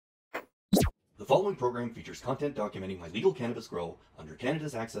The following program features content documenting my legal cannabis grow under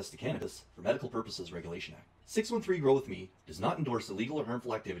Canada's Access to Cannabis for Medical Purposes Regulation Act. 613 Grow With Me does not endorse illegal or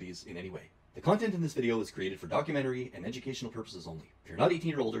harmful activities in any way. The content in this video is created for documentary and educational purposes only. If you're not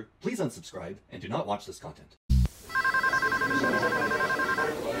 18 or older, please unsubscribe and do not watch this content.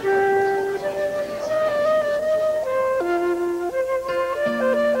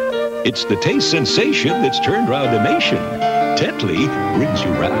 It's the taste sensation that's turned round a nation. Tetley brings you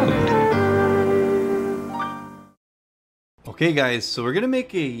round. Okay guys, so we're gonna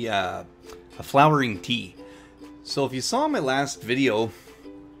make a flowering tea. So if you saw my last video,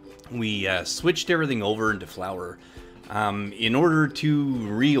 we switched everything over into flower in order to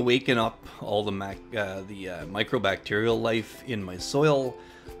reawaken up all the microbacterial life in my soil.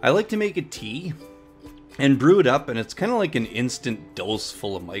 I like to make a tea and brew it up, and it's kind of like an instant dose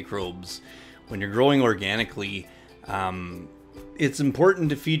full of microbes. When you're growing organically, it's important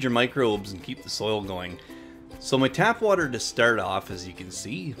to feed your microbes and keep the soil going. So my tap water to start off, as you can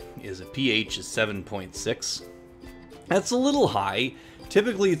see, is a pH of 7.6. That's a little high.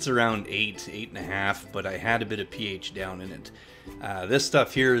 Typically it's around 8, 8.5, but I had a bit of pH down in it. This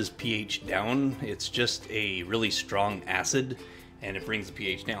stuff here is pH down. It's just a really strong acid, and it brings the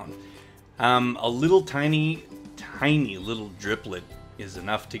pH down. A little tiny little driplet is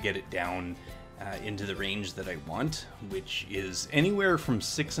enough to get it down into the range that I want, which is anywhere from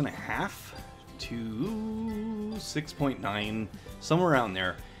 6.5 to 6.9, somewhere around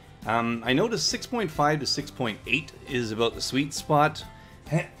there. I noticed 6.5 to 6.8 is about the sweet spot.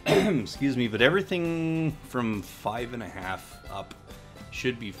 Excuse me, but everything from 5.5 up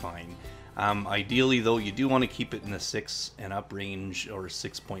should be fine. Ideally, though, you do want to keep it in the 6 and up range, or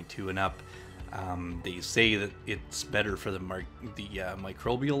 6.2 and up. They say that it's better for the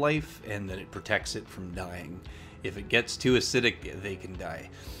microbial life, and that it protects it from dying. If it gets too acidic, they can die.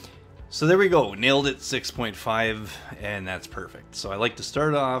 So there we go, nailed it, 6.5, and that's perfect. So I like to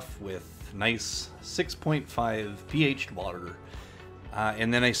start off with nice 6.5 pH water.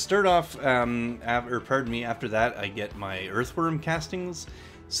 And then I start off, after that, I get my earthworm castings.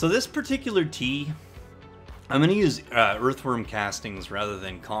 So this particular tea, I'm going to use earthworm castings rather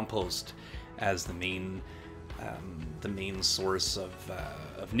than compost as the main source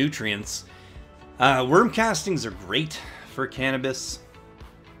of nutrients. Worm castings are great for cannabis,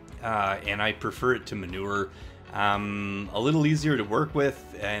 and I prefer it to manure. A little easier to work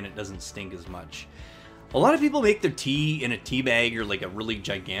with, and it doesn't stink as much. A lot of people make their tea in a tea bag, or like a really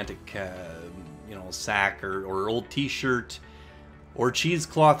gigantic, sack or old t-shirt or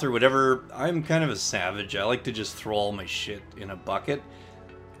cheesecloth or whatever. I'm kind of a savage. I like to just throw all my shit in a bucket.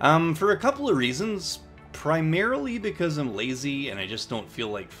 For a couple of reasons. Primarily because I'm lazy and I just don't feel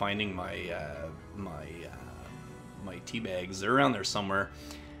like finding my tea bags. They're around there somewhere.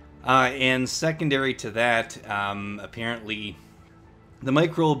 And secondary to that, apparently the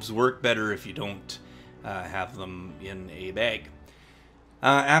microbes work better if you don't have them in a bag.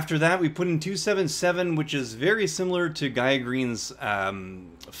 After that, we put in 277, which is very similar to Gaia Green's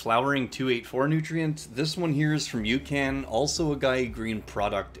flowering 284 nutrient. This one here is from UCAN, also a Gaia Green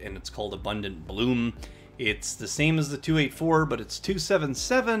product, and it's called Abundant Bloom. It's the same as the 284, but it's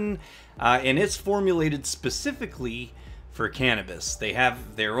 277, and it's formulated specifically for cannabis. They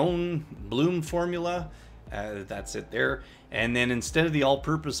have their own bloom formula, that's it there, and then instead of the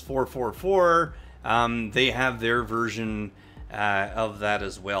all-purpose 444, they have their version of that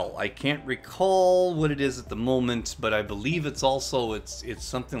as well. I can't recall what it is at the moment, but I believe it's also it's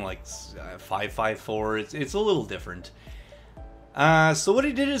something like 554. It's a little different. So what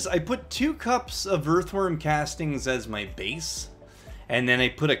I did is I put 2 cups of earthworm castings as my base, and then I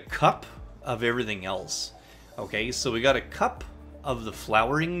put a cup of everything else. Okay, so we got a cup of the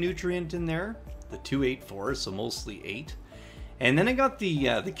flowering nutrient in there, the 284, so mostly 8, and then I got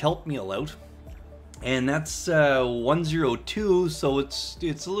the kelp meal out. And that's 102, so it's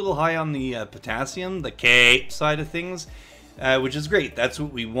a little high on the potassium, the K side of things, which is great. That's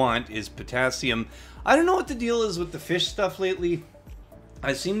what we want, is potassium. I don't know what the deal is with the fish stuff lately.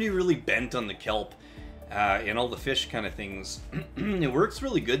 I seem to be really bent on the kelp and all the fish kind of things. It works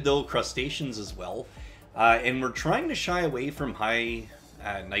really good, though, crustaceans as well. And we're trying to shy away from high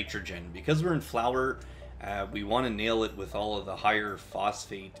nitrogen. Because we're in flower, we want to nail it with all of the higher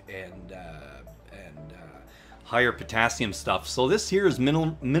phosphate and higher potassium stuff. So this here is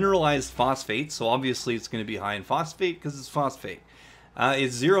mineralized phosphate, so obviously it's going to be high in phosphate because it's phosphate.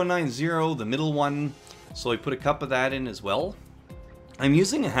 It's 090, the middle one, so I put a cup of that in as well. I'm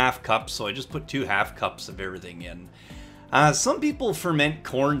using a half cup, so I just put 2 half cups of everything in. Some people ferment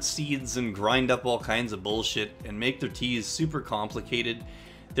corn seeds and grind up all kinds of bullshit and make their teas super complicated.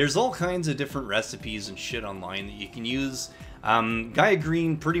 There's all kinds of different recipes and shit online that you can use. Gaia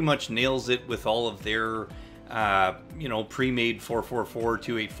Green pretty much nails it with all of their, you know, pre-made 444,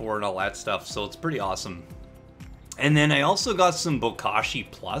 284 and all that stuff, so it's pretty awesome. And then I also got some Bokashi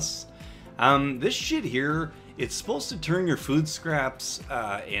Plus. This shit here, it's supposed to turn your food scraps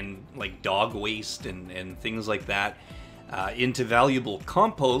and like dog waste and things like that into valuable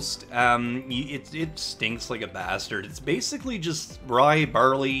compost. It stinks like a bastard. It's basically just rye,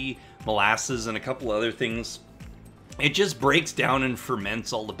 barley, molasses, and a couple other things. It just breaks down and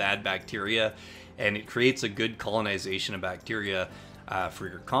ferments all the bad bacteria, and it creates a good colonization of bacteria for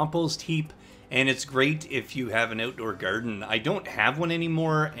your compost heap. And it's great if you have an outdoor garden. I don't have one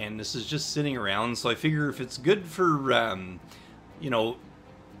anymore, and this is just sitting around, so I figure if it's good for, you know,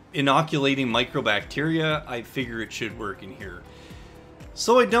 inoculating microbacteria, I figure it should work in here.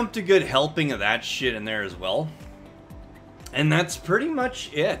 So I dumped a good helping of that shit in there as well. And that's pretty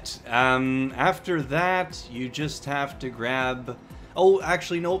much it. After that, you just have to grab... Oh,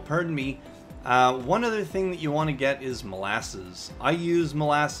 actually, no, pardon me. One other thing that you want to get is molasses. I use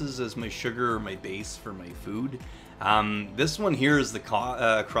molasses as my sugar or my base for my food. This one here is the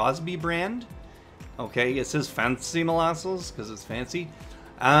Crosby brand. Okay, it says fancy molasses because it's fancy.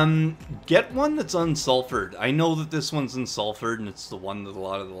 Get one that's unsulfured. I know that this one's unsulfured, and it's the one that a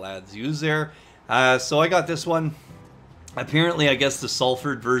lot of the lads use there. So I got this one. Apparently, I guess the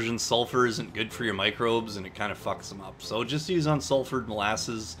sulfured version, sulfur isn't good for your microbes, and it kind of fucks them up. So just use unsulfured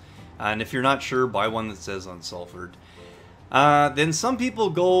molasses. And if you're not sure, buy one that says unsulfured. Then some people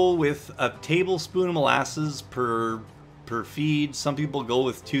go with a tablespoon of molasses per feed. Some people go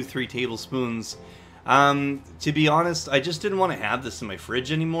with 2-3 tablespoons. To be honest, I just didn't want to have this in my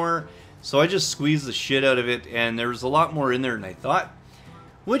fridge anymore. So I just squeezed the shit out of it, and there was a lot more in there than I thought.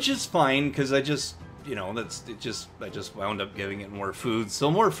 Which is fine, because I just, you know, I just wound up giving it more food.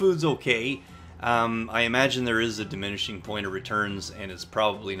 So more food's okay. I imagine there is a diminishing point of returns, and it's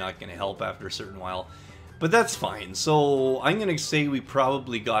probably not going to help after a certain while. But that's fine. So I'm going to say we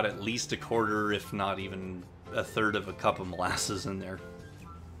probably got at least a quarter, if not even a third of a cup of molasses in there.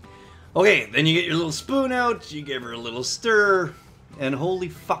 Okay, then you get your little spoon out, you give her a little stir, and holy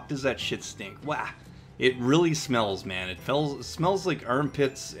fuck does that shit stink. Wow. It really smells, man. It smells like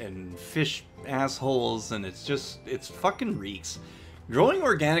armpits and fish assholes, and it's fucking reeks. Growing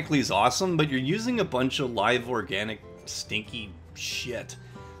organically is awesome, but you're using a bunch of live organic stinky shit,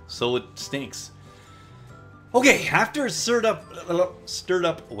 so it stinks. Okay, after it's stirred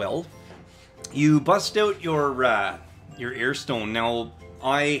up well, you bust out your air stone. Now,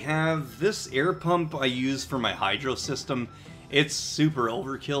 I have this air pump I use for my hydro system. It's super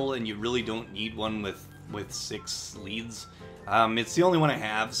overkill, and you really don't need one with 6 leads. It's the only one I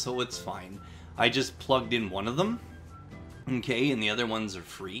have, so it's fine. I just plugged in one of them. Okay, and the other ones are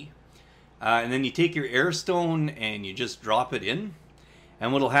free. And then you take your air stone and you just drop it in.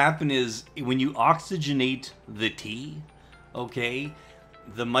 And what'll happen is when you oxygenate the tea, okay,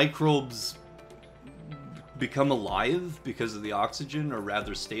 the microbes become alive because of the oxygen, or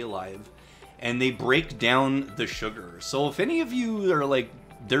rather stay alive, and they break down the sugar. So if any of you are like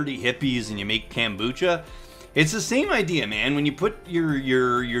dirty hippies and you make kombucha, it's the same idea, man. When you put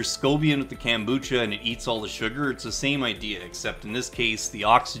your SCOBY in with the kombucha and it eats all the sugar, it's the same idea, except in this case, the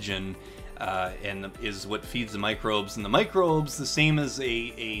oxygen is what feeds the microbes. And the microbes, the same as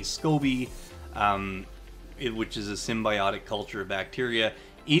a SCOBY, which is a symbiotic culture of bacteria,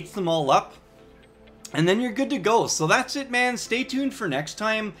 eats them all up, and then you're good to go. So that's it, man. Stay tuned for next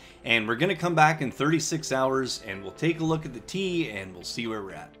time, and we're going to come back in 36 hours, and we'll take a look at the tea, and we'll see where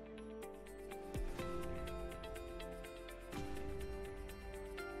we're at.